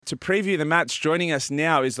to preview the match, joining us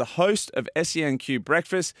now is the host of SENQ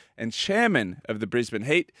Breakfast and chairman of the Brisbane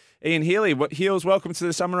Heat, Ian Healy. Heels, welcome to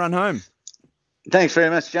the Summer Run Home. Thanks very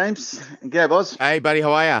much, James. Go, Boz. Hey, buddy,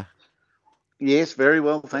 how are you? Yes, very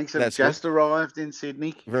well, thanks. I've That's just good. arrived in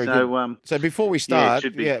Sydney. Very good. So before we start,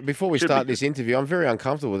 before we start this interview, I'm very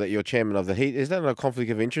uncomfortable that you're chairman of the Heat. Is that a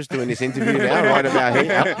conflict of interest doing this interview now, right about Heat?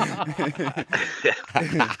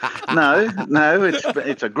 No,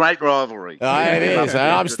 it's a great rivalry. Oh, it is.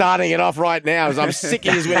 I'm starting it off right now as I'm sick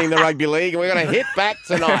of you winning the rugby league, and we're going to hit back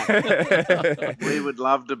tonight. We would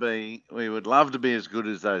love to be as good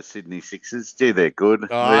as those Sydney Sixers. Gee, they're good.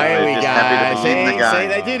 Oh, here we go. See,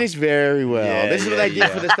 they do this very well. This is what they did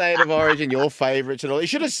for the State of Origin, your favourites and all. You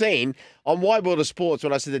should have seen on Wide World of Sports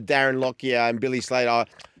when I said to Darren Lockyer and Billy Slater,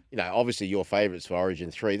 obviously your favourites for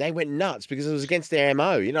Origin 3, they went nuts because it was against their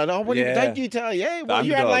MO. Don't you tell? Yeah, well,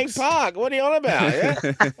 you're at Lane Park. What are you on about? Yeah?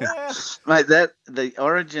 Mate, the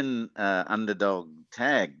Origin underdog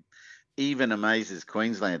tag even amazes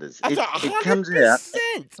Queenslanders. It comes out.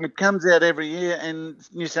 It comes out every year, and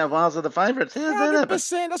New South Wales are the favourites. How's that happen?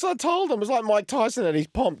 100%. That's what I told them. It was like Mike Tyson at his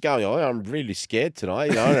pomp going, I'm really scared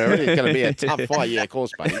tonight. It's going to be a tough fight. Yeah, of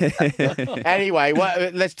course, buddy. Anyway,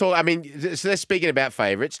 let's talk. So they're speaking about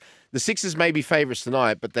favourites. The Sixers may be favourites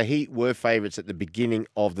tonight, but the Heat were favourites at the beginning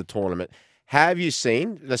of the tournament. Have you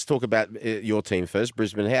seen, let's talk about your team first,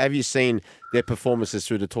 Brisbane. Have you seen their performances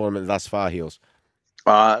through the tournament thus far, Heels?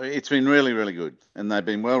 It's been really, really good, and they've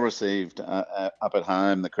been well received up at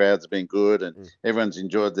home. The crowds have been good, and everyone's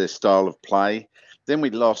enjoyed their style of play. Then we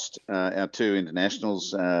lost our two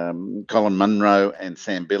internationals, Colin Munro and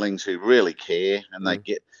Sam Billings, who really care, and they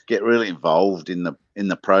get really involved in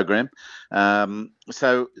the program.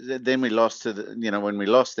 So then we lost when we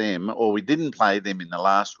lost them, or we didn't play them in the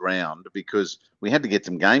last round because we had to get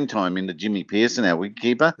some game time into Jimmy Pearson, our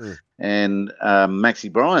wicketkeeper, and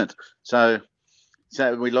Maxi Bryant. So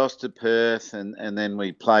we lost to Perth, and then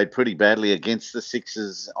we played pretty badly against the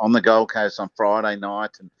Sixers on the Gold Coast on Friday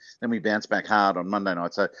night, and then we bounced back hard on Monday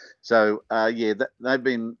night. They've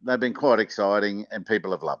been quite exciting, and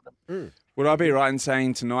people have loved them. Would I be right in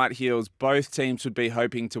saying tonight, Heels, both teams would be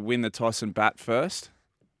hoping to win the toss and bat first?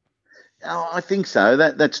 Oh, I think so.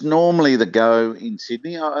 That's normally the go in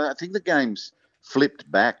Sydney. I think the game's flipped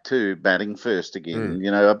back to batting first again.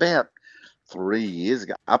 About 3 years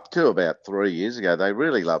ago, up to about 3 years ago, they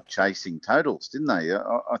really loved chasing totals, didn't they?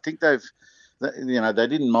 I think they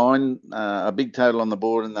didn't mind a big total on the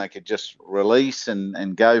board, and they could just release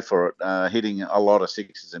and go for it, hitting a lot of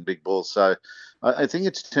sixes and big balls. So I think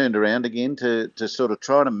it's turned around again to sort of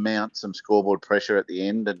try to mount some scoreboard pressure at the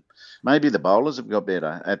end, and maybe the bowlers have got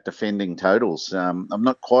better at defending totals. I'm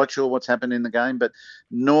not quite sure what's happened in the game, but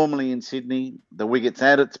normally in Sydney, the wicket's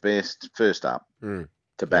at its best first up to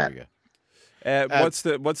bat. What's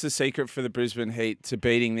the secret for the Brisbane Heat to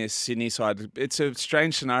beating this Sydney side? It's a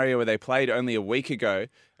strange scenario where they played only a week ago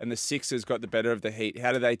and the Sixers got the better of the Heat.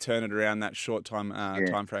 How do they turn it around that short time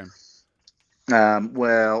frame?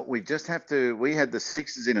 Well, we just have to. We had the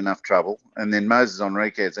Sixers in enough trouble, and then Moses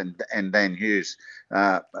Enriquez and Dan Hughes.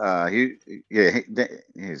 Here's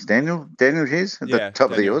Daniel Hughes at the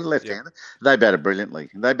top of the order, left-hander. They batted brilliantly.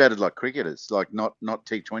 They batted like cricketers, like not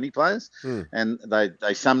T20 players, and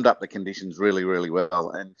they summed up the conditions really, really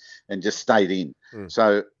well, and just stayed in.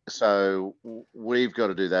 So we've got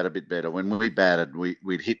to do that a bit better. When we batted,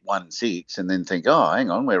 we'd hit 1-6 and then think, oh, hang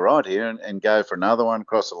on, we're right here, and go for another one,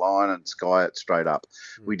 cross the line and sky it straight up.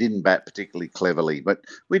 We didn't bat particularly cleverly, but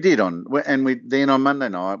we did then on Monday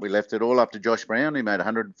night, we left it all up to Josh Brown, who made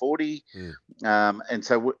 140. And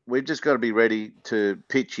so we've just got to be ready to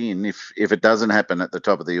pitch in if it doesn't happen at the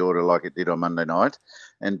top of the order like it did on Monday night,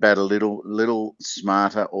 and bat a little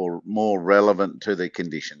smarter or more relevant to the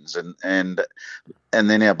conditions. And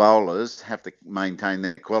then our bowlers have to maintain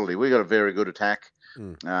their quality. We've got a very good attack,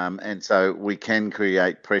 and so we can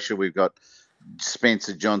create pressure. We've got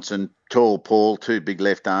Spencer Johnson, Tall Paul, two big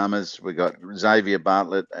left armers. We've got Xavier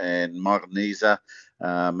Bartlett and Michael Neeser,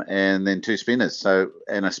 and then two spinners,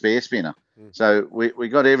 and a spare spinner. So we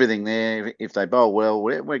got everything there. If they bowl well,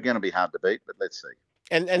 we're going to be hard to beat, but let's see.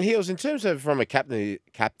 And Heels, in terms of from a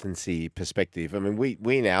captaincy perspective, I mean, we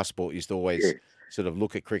in our sport used to always sort of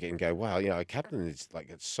look at cricket and go, wow, a captain is like,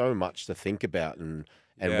 it's so much to think about and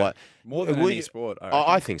what more than any sport.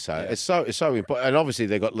 I think so. Yeah. It's so important, and obviously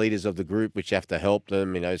they've got leaders of the group which have to help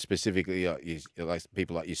them. Specifically like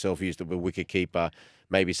people like yourself who used to be a wicket keeper,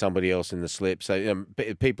 maybe somebody else in the slip. So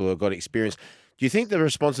people who have got experience. Do you think the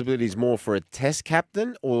responsibility is more for a Test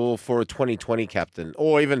captain or for a 2020 captain,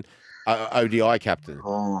 or even ODI captain?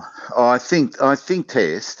 I think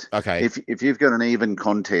Test. Okay. If you've got an even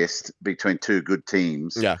contest between two good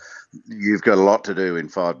teams, yeah, you've got a lot to do in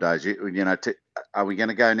 5 days. Are we going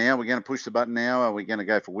to go now? Are we going to push the button now? Are we going to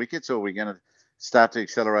go for wickets, or are we going to start to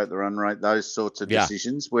accelerate the run rate? Those sorts of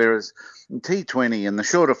decisions. Whereas in T20, and the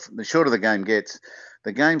shorter the game gets,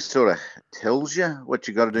 the game sort of tells you what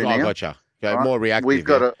you got to do now. Gotcha. Okay, right? More reactive.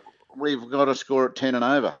 We've got to score at 10 and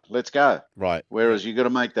over. Let's go. Right. Whereas you've got to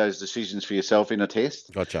make those decisions for yourself in a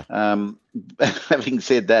test. Gotcha. Having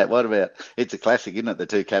said that, what about, it's a classic, isn't it? The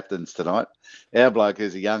two captains tonight. Our bloke,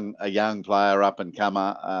 who's a young player, up and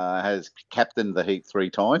comer, has captained the heat 3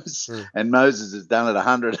 times, and Moses has done it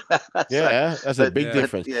 100. That's a big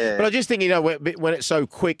difference. But I just think, when it's so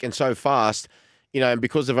quick and so fast, and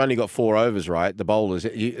because they've only got 4 overs, right, the bowlers,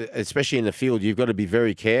 especially in the field, you've got to be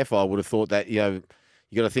very careful. I would have thought that, you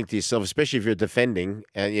got to think to yourself, especially if you're defending,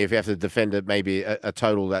 and if you have to defend maybe a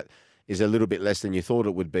total that is a little bit less than you thought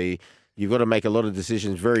it would be, you've got to make a lot of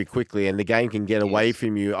decisions very quickly, and the game can get away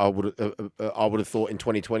from you. I would have thought in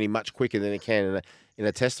 2020 much quicker than it can in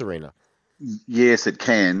a test arena. Yes, it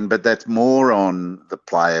can, but that's more on the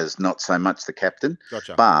players, not so much the captain.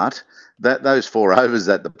 Gotcha. But those 4 overs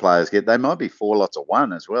that the players get, they might be 4 lots of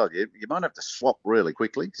 1 as well. You might have to swap really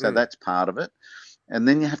quickly, so that's part of it. And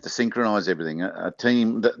then you have to synchronise everything. A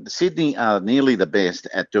team, Sydney are nearly the best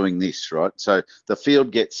at doing this, right? So the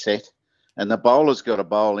field gets set, and the bowler's got to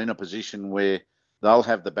bowl in a position where they'll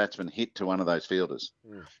have the batsman hit to one of those fielders.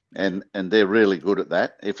 And they're really good at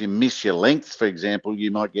that. If you miss your length, for example, you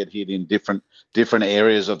might get hit in different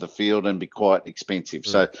areas of the field and be quite expensive.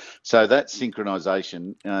 So that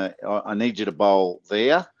synchronisation, I need you to bowl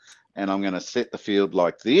there, and I'm going to set the field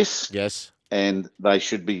like this. Yes. And they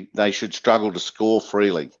should struggle to score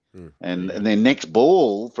freely. And their next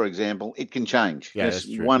ball, for example, it can change. Yeah,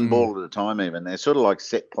 just one ball at a time even. They're sort of like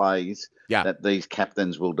set plays that these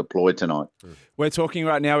captains will deploy tonight. We're talking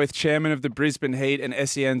right now with Chairman of the Brisbane Heat and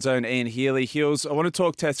SEN's own Ian Healy. Heels, I want to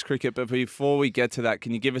talk Test cricket, but before we get to that,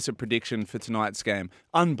 can you give us a prediction for tonight's game?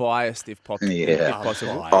 Unbiased, if possible. It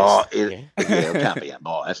can't be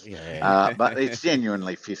unbiased. But it's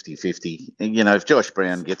genuinely 50-50. If Josh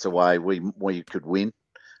Brown gets away, we could win.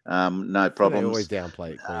 No problems. They always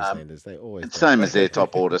downplay Queenslanders. They always same as their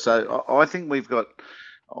top order. So I think we've got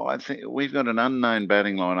an unknown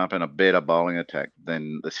batting lineup and a better bowling attack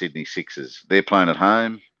than the Sydney Sixers. They're playing at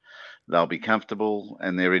home. They'll be comfortable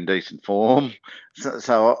and they're in decent form.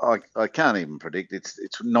 So I can't even predict. It's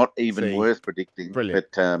not even worth predicting. Brilliant.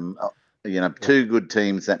 But two good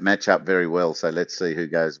teams that match up very well. So let's see who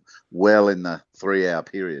goes well in the 3-hour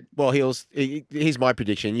period. Well, here's my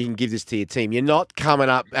prediction. You can give this to your team. You're not coming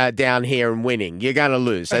up down here and winning. You're going to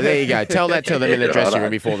lose. So there you go. Tell that to them in the dressing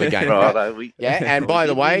room before the game. And by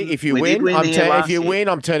the way, if you win,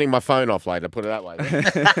 I'm turning my phone off later. Put it that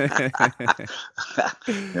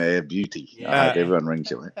way. Beauty. I hope everyone rings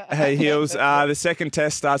you. Hey, Heels, the second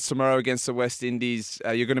test starts tomorrow against the West Indies.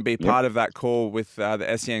 You're going to be part of that call with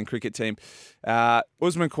the SEN cricket team.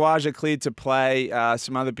 Usman Khawaja cleared to play.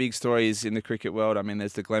 Some other big stories in the cricket world. I mean,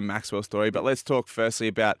 there's the Glenn Maxwell story, but let's talk firstly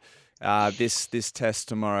about this test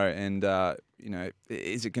tomorrow. And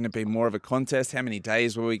is it going to be more of a contest? How many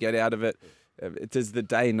days will we get out of it? Does the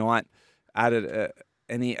day-night add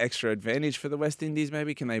any extra advantage for the West Indies?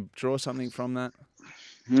 Maybe can they draw something from that?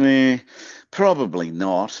 Probably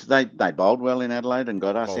not. They bowled well in Adelaide and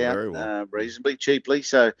got us out reasonably cheaply,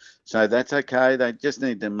 so that's okay. They just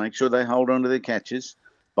need to make sure they hold on to their catches,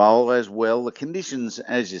 bowl as well. The conditions,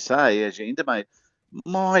 as you intimate,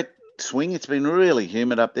 might swing. It's been really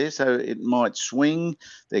humid up there, so it might swing.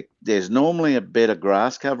 There's normally a better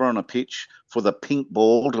grass cover on a pitch for the pink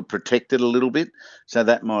ball to protect it a little bit, so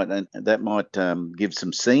that might give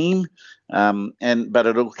some seam. But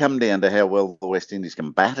it'll come down to how well the West Indies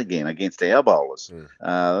can bat again against our bowlers.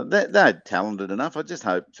 They're talented enough. I just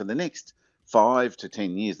hope for the next 5 to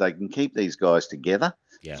 10 years they can keep these guys together,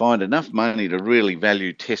 find enough money to really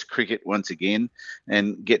value Test cricket once again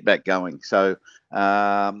and get back going. So,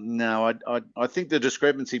 no, I think the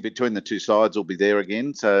discrepancy between the two sides will be there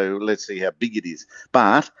again. So let's see how big it is.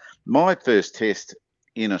 But my first test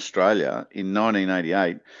in Australia in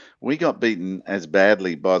 1988, we got beaten as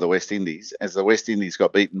badly by the West Indies as the West Indies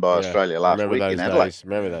got beaten by Australia last week in Adelaide.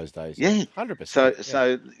 Remember those days? Yeah, 100%.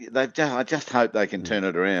 So I just hope they can turn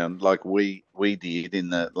it around like we did in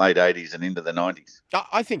the late 80s and into the 90s.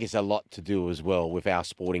 I think it's a lot to do as well with our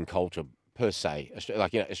sporting culture per se.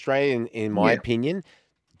 Like Australian, in my opinion,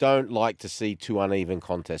 don't like to see two uneven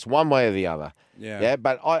contests, one way or the other. Yeah.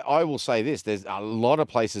 But I will say this: there's a lot of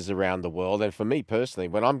places around the world, and for me personally,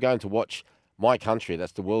 when I'm going to watch my country,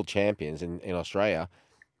 that's the world champions in Australia,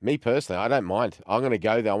 Me personally, I don't mind. I'm going to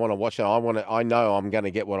go there. I want to watch it. I know I'm going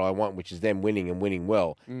to get what I want, which is them winning and winning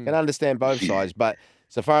well. Can understand both sides, but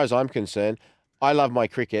so far as I'm concerned, I love my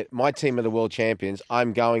cricket. My team are the world champions.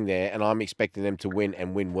 I'm going there, and I'm expecting them to win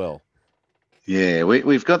and win well. Yeah,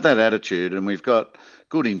 we've got that attitude, and we've got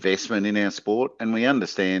good investment in our sport, and we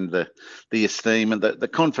understand the esteem and the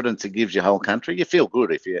confidence it gives your whole country. You feel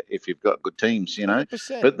good if you've got good teams,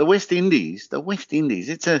 100%. But the West Indies,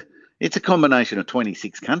 it's a combination of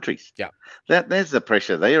 26 countries. Yeah, there's the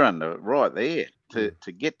pressure they're under right there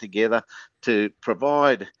to get together to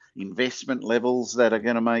provide investment levels that are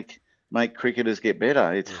going to make cricketers get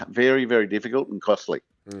better. It's very, very difficult and costly.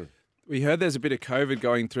 We heard there's a bit of COVID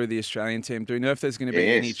going through the Australian team. Do we know if there's going to be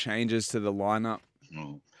any changes to the lineup?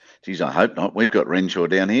 Oh, geez, I hope not. We've got Renshaw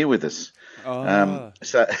down here with us.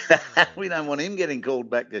 So we don't want him getting called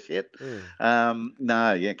back just yet.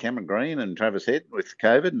 No, Cameron Green and Travis Head with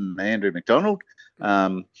COVID and Andrew McDonald.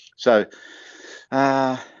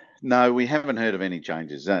 No, we haven't heard of any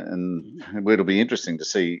changes. And it'll be interesting to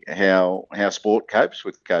see how sport copes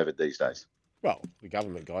with COVID these days. Well, the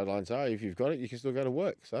government guidelines are if you've got it, you can still go to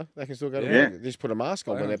work. So they can still go to work. They just put a mask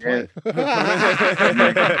on when they're playing.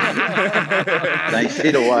 They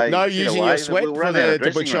sit away. No using your sweat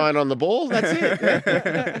to put shine on the ball. That's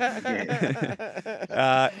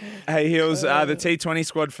it. Hey, Hills, the T20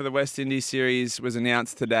 squad for the West Indies series was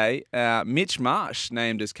announced today. Mitch Marsh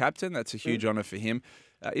named as captain. That's a huge honour for him.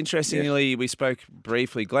 Interestingly, we spoke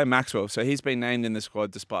briefly. Glenn Maxwell, so he's been named in the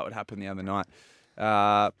squad despite what happened the other night.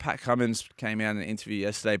 Pat Cummins came out in an interview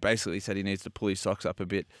yesterday, basically said he needs to pull his socks up a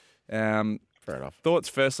bit. Fair enough. Thoughts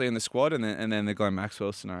firstly on the squad and then the Glenn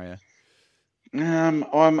Maxwell scenario? I'm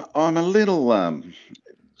a little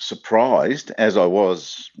surprised, as I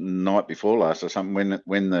was night before last or something,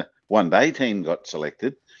 when the one day team got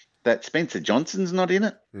selected, that Spencer Johnson's not in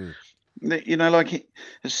it.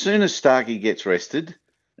 As soon as Starkey gets rested,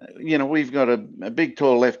 we've got a big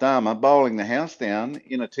tall left armour bowling the house down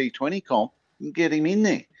in a T20 comp. Get him in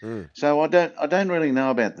there. So I don't really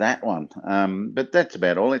know about that one. But that's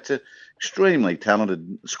about all. It's a extremely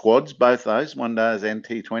talented squads, both those, one days and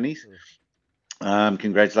T20s.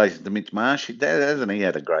 Congratulations to Mitch Marsh. Hasn't he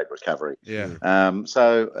had a great recovery? Yeah.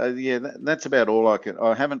 That's about all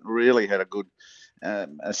I haven't really had a good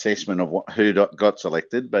assessment of who got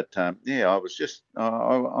selected, but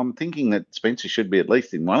I'm thinking that Spencer should be at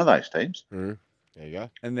least in one of those teams. There you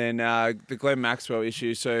go. And then the Glenn Maxwell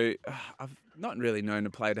issue. So I've not really known a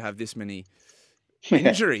player to have this many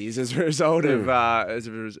injuries as a result of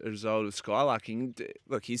skylarking.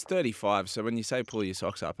 Look, he's 35, so when you say pull your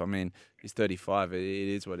socks up, I mean he's 35. It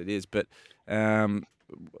is what it is. But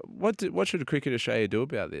what should Cricket Australia do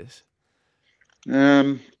about this?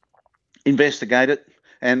 Investigate it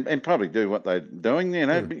and probably do what they're doing.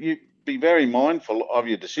 But you be very mindful of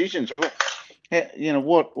your decisions.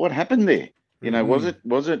 What happened there? Was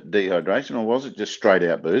it dehydration or was it just straight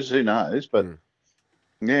out booze? Who knows? But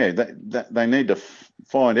they need to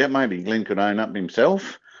find out. Maybe Glenn could own up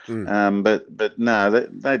himself. But no,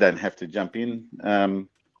 they don't have to jump in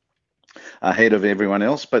ahead of everyone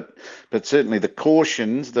else. But certainly the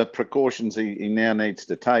precautions he now needs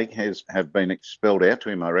to take have been expelled out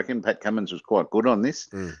to him. I reckon Pat Cummins was quite good on this.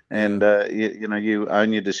 And you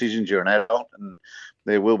own your decisions. You're an adult, and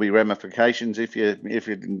there will be ramifications if you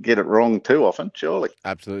get it wrong too often. Surely,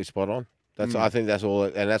 absolutely spot on. I think that's all,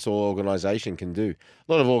 and that's all organisation can do.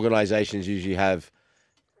 A lot of organisations usually have,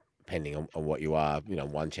 depending on what you are,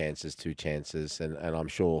 1 chances, 2 chances, and I'm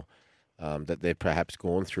sure that they're perhaps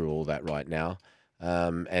gone through all that right now.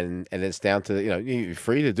 And it's down to, you're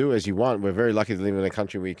free to do as you want. We're very lucky to live in a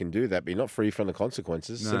country where you can do that, but you're not free from the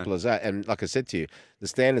consequences. No. Simple as that. And like I said to you, the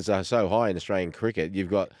standards are so high in Australian cricket. You've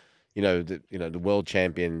got, the world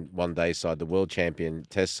champion one day side, the world champion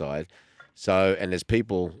test side. So, and there's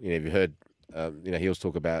people, you've heard, Heels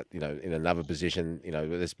talk about, in another position,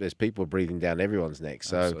 there's people breathing down everyone's neck.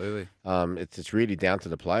 So, absolutely. It's really down to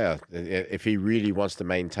the player. If he really wants to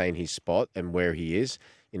maintain his spot and where he is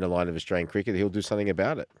in the line of Australian cricket, he'll do something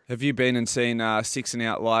about it. Have you been and seen Six and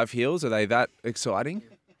Out live, Heels? Are they that exciting?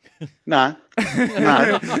 No.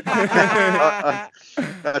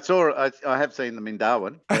 That's all right. I have seen them in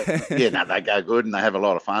Darwin. But, they go good and they have a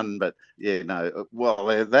lot of fun. But they're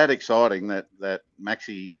that exciting that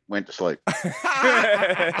Maxie went to sleep. All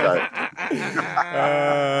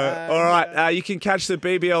right. You can catch the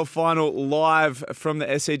BBL final live from the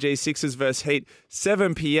SCG Sixers vs Heat,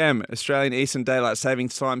 7 p.m. Australian Eastern Daylight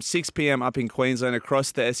Savings Time, 6 p.m. up in Queensland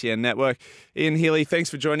across the SEN network. Ian Healy,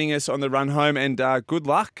 thanks for joining us on the run home, and good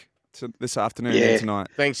luck this afternoon and tonight.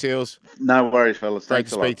 Thanks, Heels. No worries, fellas. Great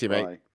to speak to you, mate. Bye.